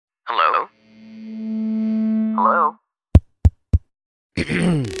Hello? Hello?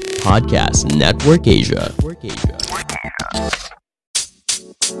 Podcast Network Asia.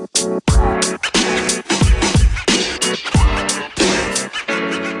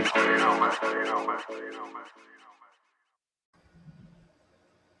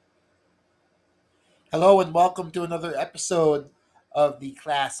 Hello and welcome to another episode of the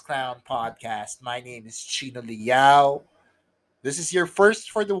Class Clown podcast. My name is Chino Liao. This is your first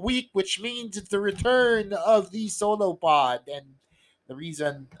for the week, which means it's the return of the solo pod. And the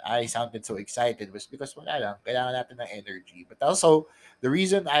reason I sounded so excited was because wala lang, kailangan natin ng energy. But also, the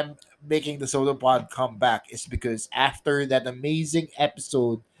reason I'm making the solo pod come back is because after that amazing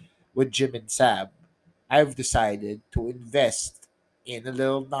episode with Jim and Sab, I've decided to invest in a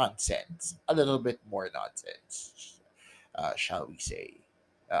little nonsense, a little bit more nonsense, shall we say.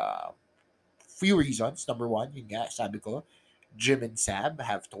 Uh, Few reasons. Number one, yun nga, sabi ko, Jim and Sab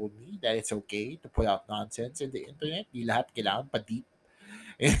have told me that it's okay to put out nonsense in the internet. Di lahat kailangan pa-deep.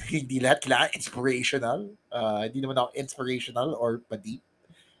 Hindi lahat kailangan inspirational. Hindi naman ako inspirational or pa-deep.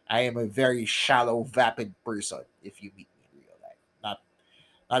 I am a very shallow, vapid person if you meet me in real life.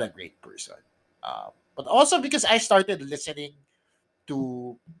 Not a great person. But also because I started listening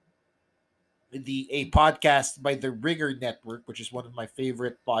to a podcast by the Rigger Network, which is one of my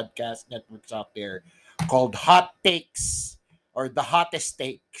favorite podcast networks out there, called Hot Takes or The Hottest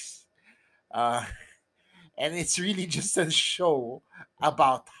Takes. Uh, and it's really just a show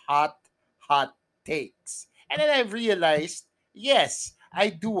about hot takes. And then I realized, yes, I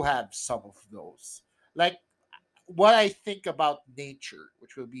do have some of those. Like what I think about nature,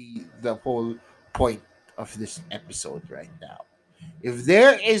 which will be the whole point of this episode right now. If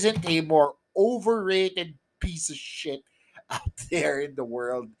there isn't a more overrated piece of shit out there in the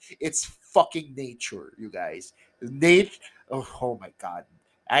world, it's fucking nature, you guys. Nature. Oh my god.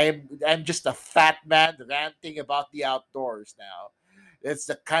 I'm just a fat man ranting about the outdoors now. It's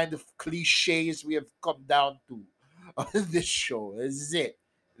the kind of cliches we have come down to on this show. This is it.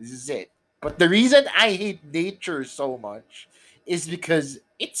 This is it. But the reason I hate nature so much is because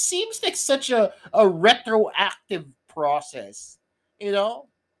it seems like such a retroactive process, you know,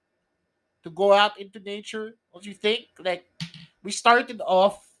 to go out into nature. Don't you think? Like, we started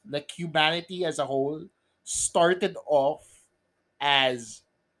off, like humanity as a whole, started off as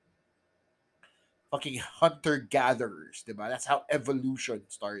fucking hunter gatherers, diba? That's how evolution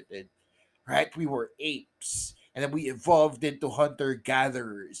started, right? We were apes, and then we evolved into hunter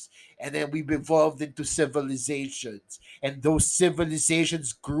gatherers, and then we evolved into civilizations, and those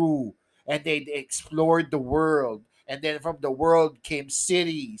civilizations grew, and they explored the world, and then from the world came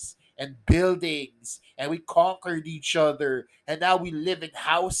cities and buildings, and we conquered each other, and now we live in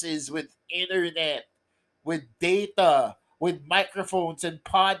houses with internet, with data, with microphones and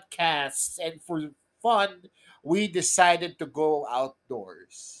podcasts, and for fun, we decided to go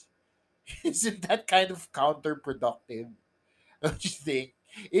outdoors. Isn't that kind of counterproductive? Don't you think?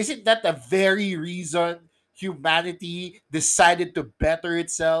 Isn't that the very reason humanity decided to better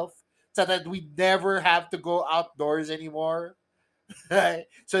itself so that we never have to go outdoors anymore? Right?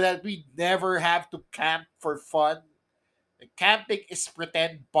 So that we never have to camp for fun? Camping is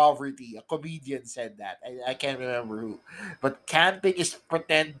pretend poverty. A comedian said that. I can't remember who. But camping is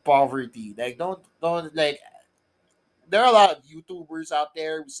pretend poverty. Like don't like there are a lot of YouTubers out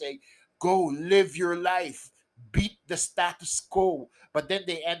there who say, go live your life, beat the status quo, but then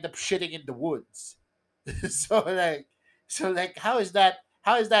they end up shitting in the woods. so like so how is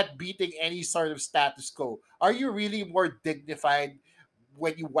that beating any sort of status quo? Are you really more dignified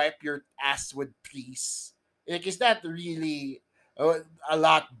when you wipe your ass with peace? Like, is that really a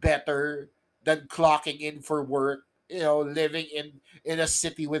lot better than clocking in for work? Living in a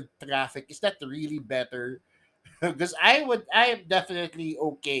city with traffic. Is that really better? Because I am definitely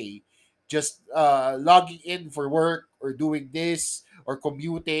okay just logging in for work or doing this or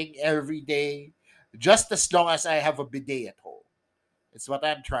commuting every day, just as long as I have a bidet at home. It's what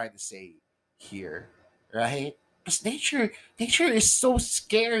I'm trying to say here, right? Because nature is so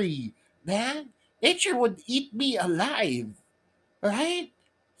scary, man. Nature would eat me alive, right?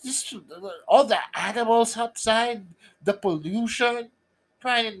 Just all the animals outside, the pollution,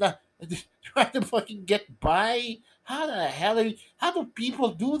 trying to trying to fucking get by. How do people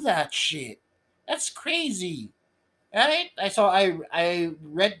do that shit? That's crazy, right? I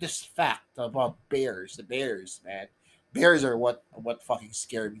read this fact about bears. The bears, man. Bears are what fucking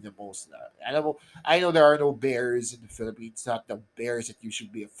scare me the most. I know there are no bears in the Philippines. Not the bears that you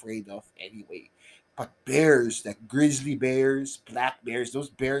should be afraid of anyway. But bears, like grizzly bears, black bears, those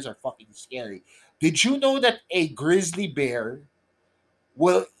bears are fucking scary. Did you know that a grizzly bear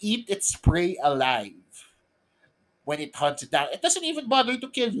will eat its prey alive when it hunts it down. It doesn't even bother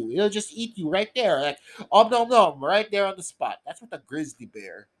to kill you. It'll just eat you right there, like nom nom, right there on the spot. That's what a grizzly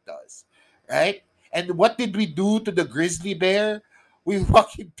bear does, right? And what did we do to the grizzly bear? We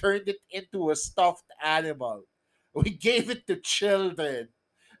fucking turned it into a stuffed animal. We gave it to children.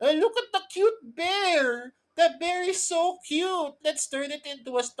 And look at the cute bear. The bear is so cute. Let's turn it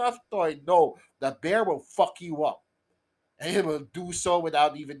into a stuffed toy. No, the bear will fuck you up. And it will do so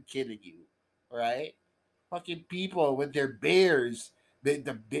without even killing you. Right? Fucking people with their bears.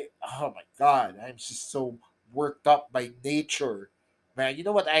 Oh my god, I'm just so worked up by nature. Man, you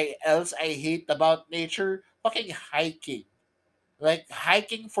know what else I hate about nature? Fucking hiking. Like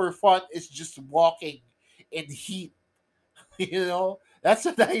hiking for fun is just walking in heat. You know? That's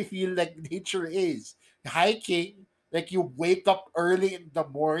what I feel like nature is. Hiking, like you wake up early in the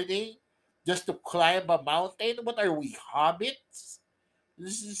morning just to climb a mountain. What are we, hobbits?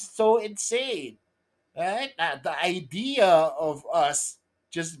 This is so insane. Right? The idea of us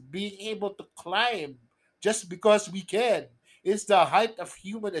just being able to climb just because we can is the height of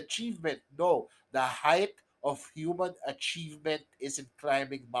human achievement. No, the height of human achievement isn't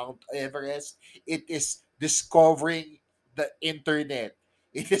climbing Mount Everest. It is discovering the internet.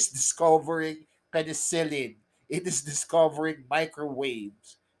 It is discovering penicillin. It is discovering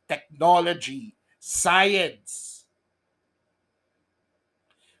microwaves, technology, science.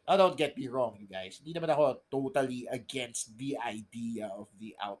 Now, don't get me wrong, you guys. Hindi naman ako totally against the idea of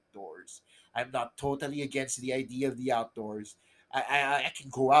the outdoors. I'm not totally against the idea of the outdoors. I can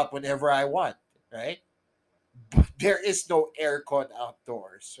go out whenever I want, right? But there is no aircon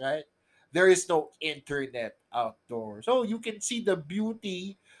outdoors, right? There is no internet outdoors. So you can see the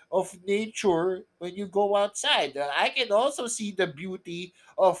beauty of nature when you go outside. I can also see the beauty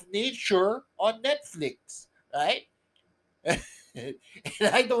of nature on Netflix, right? And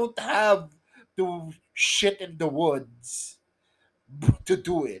I don't have to shit in the woods to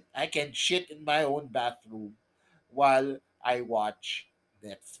do it. I can shit in my own bathroom while I watch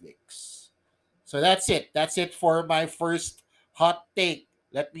Netflix. So that's it. That's it for my first hot take.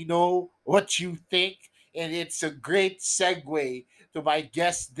 Let me know what you think. And it's a great segue to my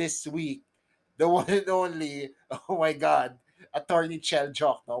guest this week, the one and only, oh my God, Attorney Chel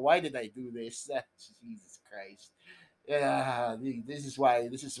Jokno. Why did I do this? Jesus Christ. Yeah, this is why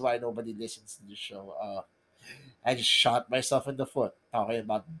nobody listens to the show. I just shot myself in the foot talking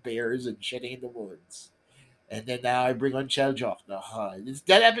about bears and shitting in the woods. And then now I bring on Chel Jokno.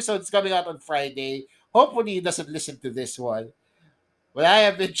 That episode's coming out on Friday. Hopefully he doesn't listen to this one. But I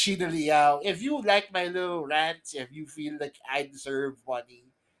have been Chino Liao. If you like my little rants, if you feel like I deserve money,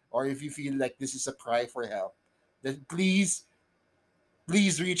 or if you feel like this is a cry for help, then please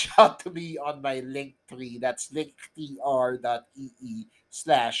reach out to me on my Linktree. That's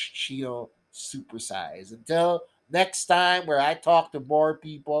linktr.ee/Chino Supersize. Until next time, where I talk to more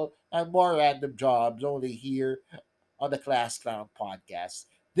people and more random jobs, only here on the Class Clown Podcast.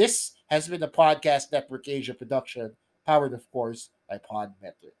 This has been a Podcast Network Asia production, powered, of course, by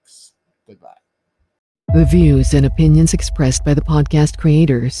Podmetrics. Goodbye. The views and opinions expressed by the podcast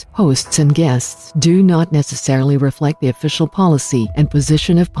creators, hosts, and guests do not necessarily reflect the official policy and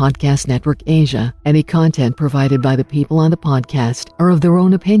position of Podcast Network Asia. Any content provided by the people on the podcast are of their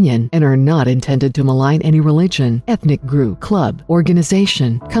own opinion and are not intended to malign any religion, ethnic group, club,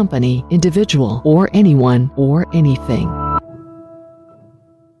 organization, company, individual, or anyone or anything.